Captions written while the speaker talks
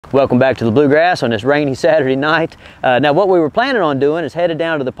Welcome back to the Bluegrass on this rainy Saturday night. Now what we were planning on doing is headed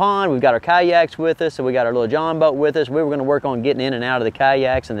down to the pond. We've got our kayaks with us, so we got our little john boat with us. We were going to work on getting in and out of the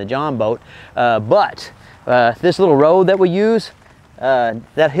kayaks and the john boat. But this little road that we use,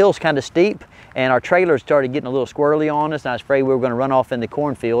 that hill's kind of steep, and our trailer started getting a little squirrely on us, and I was afraid we were going to run off in the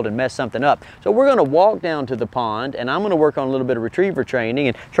cornfield and mess something up. So we're going to walk down to the pond, and I'm going to work on a little bit of retriever training.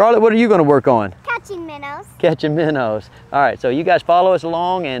 And Charlotte, what are you going to work on? Catching minnows. Catching minnows. All right, so you guys follow us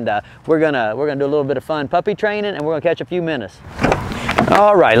along, and we're gonna do a little bit of fun puppy training, and we're gonna catch a few minnows.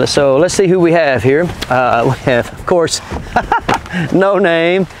 All right, so let's see who we have here. We have, of course, No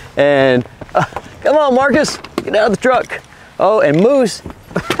Name, and come on, Marcus, get out of the truck. Oh, and Moose.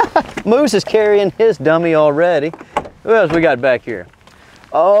 Moose is carrying his dummy already. Who else we got back here?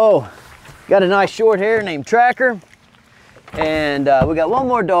 Oh, got a nice short hair named Tracker. And we got one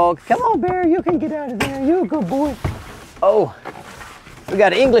more dog. Come on, Bear, you can get out of there. You're a good boy. Oh, we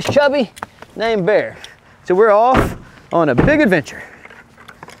got an English chubby named Bear. So we're off on a big adventure.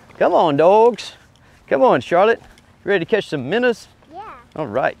 Come on, dogs. Come on, Charlotte. You ready to catch some minnows? Yeah. All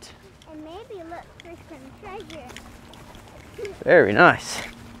right. And maybe look for some treasure. Very nice.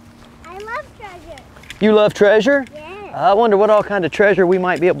 I love treasure. You love treasure? Yeah. I wonder what all kind of treasure we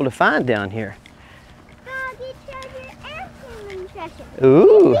might be able to find down here. Doggy treasure and human treasure.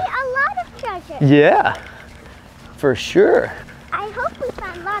 Ooh. Maybe a lot of treasure. Yeah, for sure. I hope we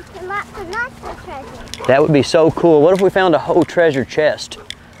find lots and lots and lots of treasure. That would be so cool. What if we found a whole treasure chest?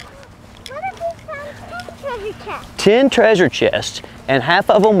 What if we found 10 treasure chests? 10 treasure chests, and half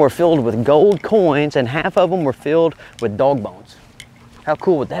of them were filled with gold coins and half of them were filled with dog bones. How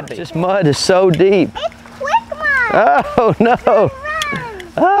cool would that be? This mud is so deep. It's quick mud. Oh no.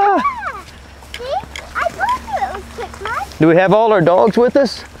 Run. Ah. See? I told you it was quick mud. Do we have all our dogs with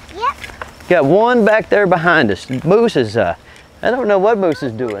us? Yep. Got one back there behind us. Moose is, I don't know what Moose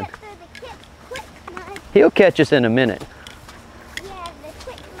is doing. He'll catch us in a minute. Yeah, the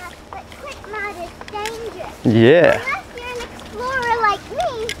quick mud, but quick mud is dangerous. Yeah. Unless you're an explorer like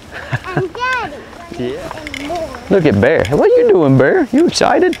me and Daddy. Yeah. And more. Look at Bear. What are you doing, Bear? You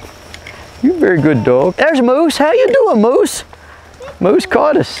excited? You're a very good dog. There's Moose. How you doing, Moose? Moose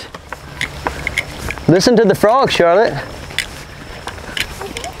caught us. Listen to the frogs, Charlotte. I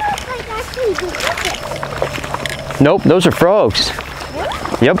think that's like actually duplicates. Nope, those are frogs.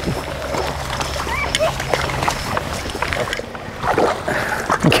 Really? Yep.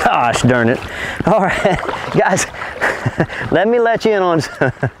 Gosh darn it. All right, guys, let me let you in on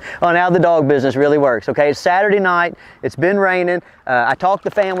how the dog business really works, okay? It's Saturday night, it's been raining. I talked the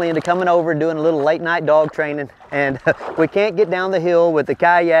family into coming over and doing a little late night dog training, and we can't get down the hill with the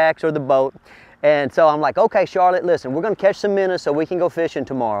kayaks or the boat. And so I'm like, okay, Charlotte, listen, we're gonna catch some minnows so we can go fishing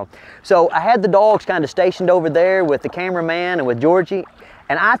tomorrow. So I had the dogs kind of stationed over there with the cameraman and with Georgie,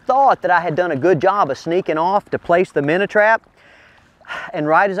 and I thought that I had done a good job of sneaking off to place the minnow trap. And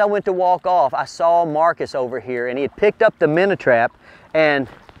right as I went to walk off, I saw Marcus over here, and he had picked up the minnow trap and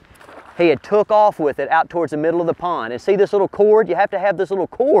he had took off with it out towards the middle of the pond. And see this little cord? You have to have this little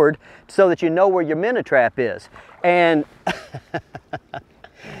cord so that you know where your minnow trap is. And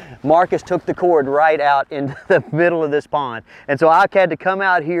Marcus took the cord right out into the middle of this pond. And so I had to come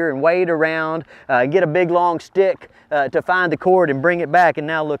out here and wade around, get a big long stick to find the cord and bring it back. And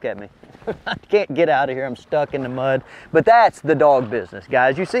now look at me. I can't get out of here, I'm stuck in the mud. But that's the dog business,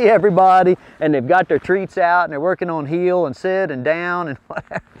 guys. You see everybody and they've got their treats out and they're working on heel and sit and down and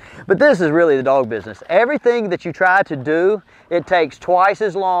whatever. But this is really the dog business. Everything that you try to do, it takes twice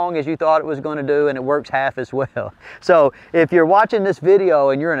as long as you thought it was going to do, and it works half as well. So if you're watching this video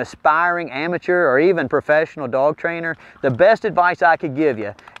and you're an aspiring amateur or even professional dog trainer, the best advice I could give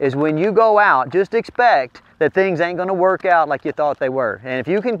you is when you go out, just expect that things ain't going to work out like you thought they were. And if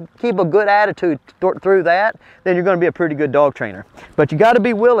you can keep a good attitude through that, then you're going to be a pretty good dog trainer. But you got to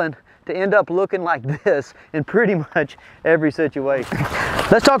be willing to end up looking like this in pretty much every situation.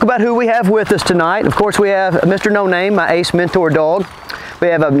 Let's talk about who we have with us tonight. Of course, we have Mr. No Name, my ace mentor dog. We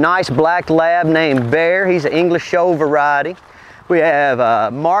have a nice black lab named Bear. He's an English show variety. We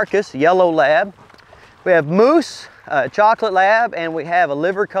have Marcus, yellow lab. We have Moose, chocolate lab, and we have a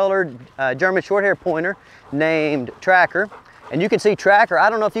liver-colored German short-hair pointer named Tracker. And you can see Tracker, I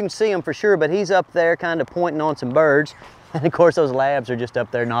don't know if you can see him for sure, but he's up there kind of pointing on some birds. And of course those labs are just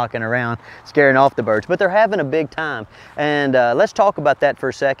up there knocking around, scaring off the birds, but they're having a big time. And let's talk about that for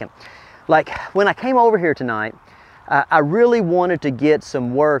a second. Like when I came over here tonight, I really wanted to get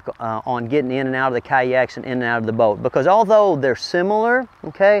some work on getting in and out of the kayaks and in and out of the boat, because although they're similar,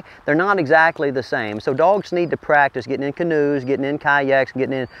 okay, they're not exactly the same. So dogs need to practice getting in canoes, getting in kayaks,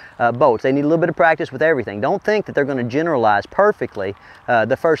 getting in boats. They need a little bit of practice with everything. Don't think that they're going to generalize perfectly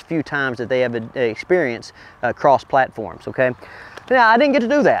the first few times that they have experience cross platforms, okay? Now, I didn't get to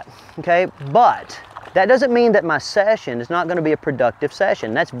do that, okay, but that doesn't mean that my session is not going to be a productive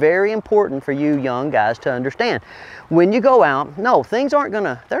session. That's very important for you young guys to understand. When you go out, no, things aren't going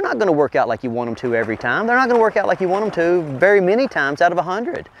to, they're not going to work out like you want them to every time. They're not going to work out like you want them to very many times out of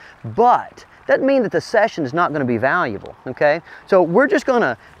 100. But that doesn't mean that the session is not going to be valuable, okay? So we're just going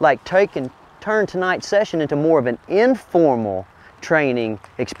to like take and turn tonight's session into more of an informal training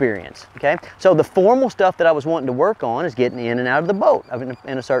experience, okay? So the formal stuff that I was wanting to work on is getting in and out of the boat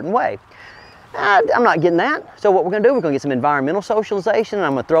in a certain way. I'm not getting that. So what we're going to do, we're going to get some environmental socialization, and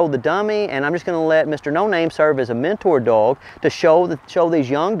I'm going to throw the dummy, and I'm just going to let Mr. No Name serve as a mentor dog to show these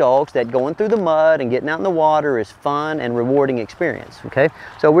young dogs that going through the mud and getting out in the water is fun and rewarding experience, okay?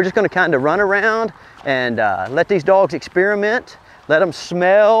 So we're just going to kind of run around and let these dogs experiment, let them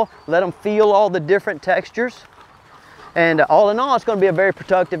smell, let them feel all the different textures. And all in all, it's going to be a very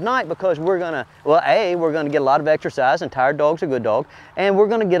productive night, because we're going to, well, we're going to get a lot of exercise, and tired dog's a good dog, and we're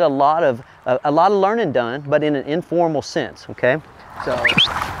going to get a lot of learning done, but in an informal sense, okay? So.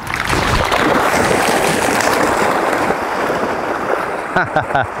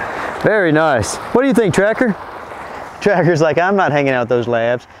 Very nice. What do you think, Tracker? Tracker's like, I'm not hanging out with those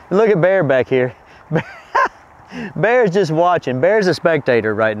labs. And look at Bear back here. Bear's just watching. Bear's a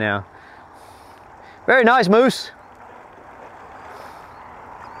spectator right now. Very nice, Moose.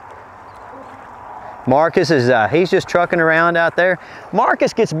 Marcus is, he's just trucking around out there.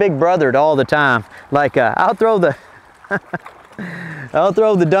 Marcus gets big brothered all the time. Like, I'll throw the, I'll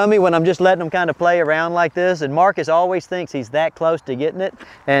throw the dummy when I'm just letting him kind of play around like this, and Marcus always thinks he's that close to getting it,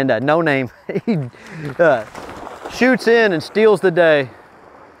 and No Name, he shoots in and steals the day.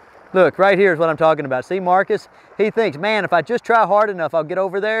 Look, right here is what I'm talking about. See Marcus? He thinks, man, if I just try hard enough, I'll get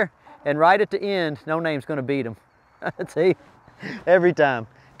over there, and right at the end, No Name's gonna beat him. See? Every time.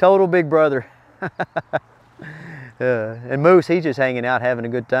 Total big brother. And Moose, he's just hanging out having a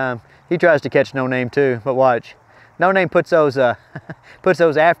good time. He tries to catch No Name too, but watch. No Name puts those puts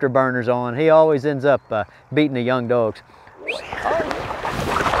those afterburners on. He always ends up beating the young dogs.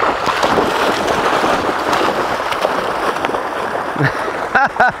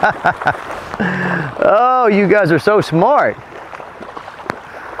 Oh, you guys are so smart.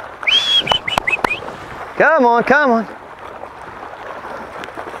 Come on, come on.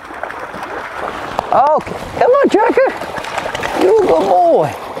 Oh, come on, Tracker. You a good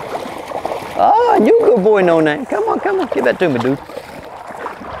boy. Oh, you a good boy, No Name. Come on, come on. Give that to me, dude.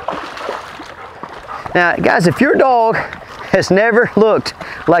 Now, guys, if your dog has never looked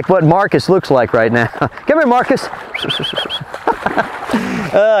like what Marcus looks like right now. Come here, Marcus.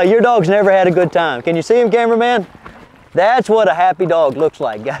 Your dog's never had a good time. Can you see him, cameraman? That's what a happy dog looks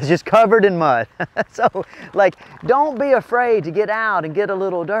like, guys, just covered in mud. So, like, don't be afraid to get out and get a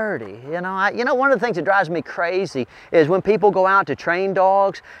little dirty. You know, one of the things that drives me crazy is when people go out to train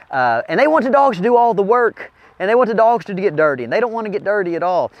dogs, and they want the dogs to do all the work, and they want the dogs to get dirty, and they don't want to get dirty at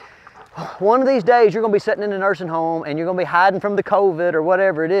all. One of these days, you're going to be sitting in a nursing home, and you're going to be hiding from the COVID or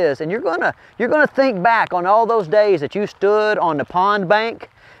whatever it is, and you're going to think back on all those days that you stood on the pond bank,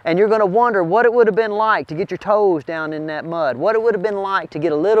 and you're going to wonder what it would have been like to get your toes down in that mud, what it would have been like to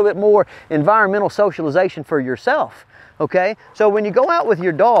get a little bit more environmental socialization for yourself, okay? So when you go out with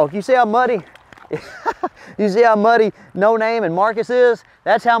your dog, you see how muddy, you see how muddy No Name and Marcus is?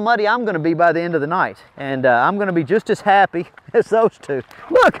 That's how muddy I'm going to be by the end of the night, and I'm going to be just as happy as those two.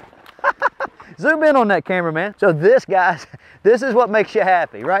 Look! Zoom in on that, cameraman. So this, guys, this is what makes you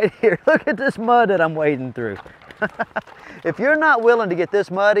happy, right here. Look at this mud that I'm wading through. If you're not willing to get this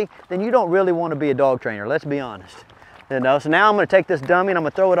muddy, then you don't really want to be a dog trainer, let's be honest. You know, so now I'm going to take this dummy and I'm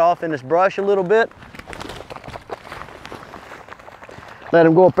going to throw it off in this brush a little bit. Let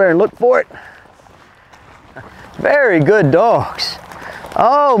him go up there and look for it. Very good dogs.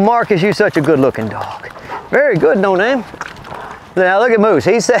 Oh, Marcus, you're such a good looking dog. Very good, No Name. Now look at Moose.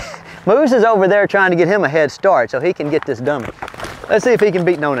 He said, Moose is over there trying to get him a head start so he can get this dummy. Let's see if he can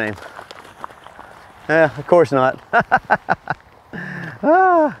beat No Name. Of course not.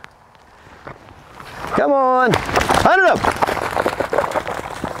 Ah. Come on, hunt it up.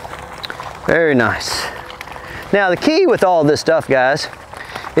 Very nice. Now the key with all this stuff, guys,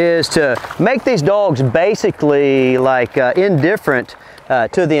 is to make these dogs basically like indifferent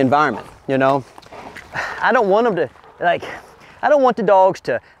to the environment, you know. I don't want them to, like, I don't want the dogs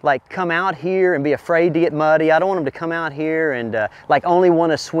to like come out here and be afraid to get muddy. I don't want them to come out here and like only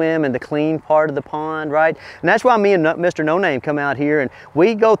want to swim in the clean part of the pond, right? And that's why me and Mr. No Name come out here and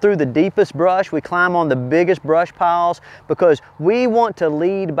we go through the deepest brush. We climb on the biggest brush piles because we want to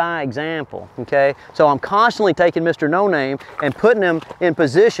lead by example, okay? So I'm constantly taking Mr. No Name and putting him in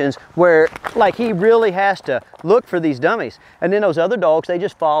positions where like he really has to look for these dummies. And then those other dogs, they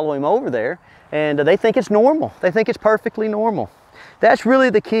just follow him over there and they think it's normal. They think it's perfectly normal. That's really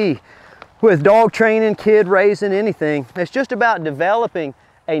the key with dog training, kid raising, anything. It's just about developing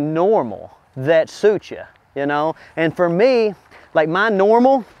a normal that suits you, you know? And for me, like my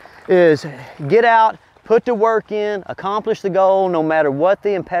normal is get out, put the work in, accomplish the goal no matter what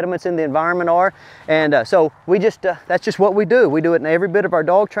the impediments in the environment are. And so we just, that's just what we do. We do it in every bit of our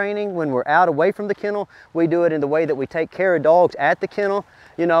dog training. When we're out away from the kennel, we do it in the way that we take care of dogs at the kennel,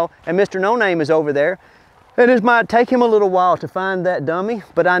 you know. And Mr. No Name is over there. And it might take him a little while to find that dummy,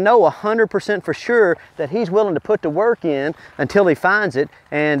 but I know 100% for sure that he's willing to put the work in until he finds it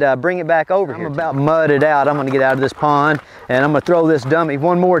and bring it back over here. I'm about mudded out. I'm gonna get out of this pond and I'm gonna throw this dummy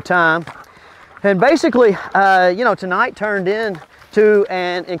one more time. And basically, you know, tonight turned into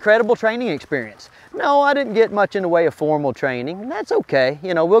an incredible training experience. No, I didn't get much in the way of formal training, and that's okay.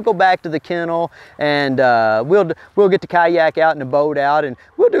 You know, we'll go back to the kennel and we'll get the kayak out and the boat out and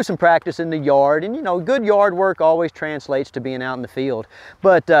we'll do some practice in the yard. And you know, good yard work always translates to being out in the field.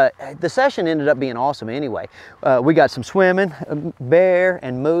 But the session ended up being awesome anyway. We got some swimming. Bear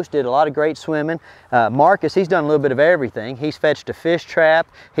and Moose did a lot of great swimming. Marcus, he's done a little bit of everything. He's fetched a fish trap,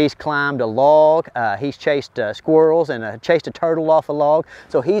 he's climbed a log, he's chased squirrels and chased a turtle off a log.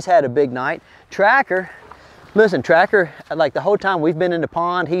 So he's had a big night. Tracker, listen, Tracker, like the whole time we've been in the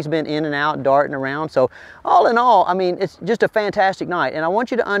pond, he's been in and out, darting around. So all in all, I mean, it's just a fantastic night. And I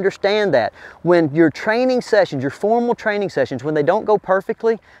want you to understand that when your training sessions, your formal training sessions, when they don't go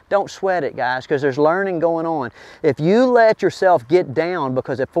perfectly, don't sweat it, guys, because there's learning going on. If you let yourself get down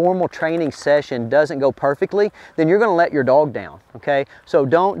because a formal training session doesn't go perfectly, then you're going to let your dog down, okay? So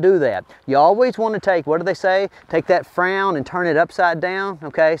don't do that. You always want to take, what do they say? Take that frown and turn it upside down,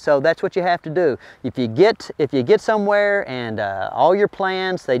 okay? So that's what you have to do. If you get somewhere and all your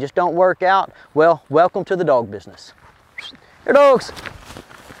plans, they just don't work out, well, welcome to the dog business. Here, dogs.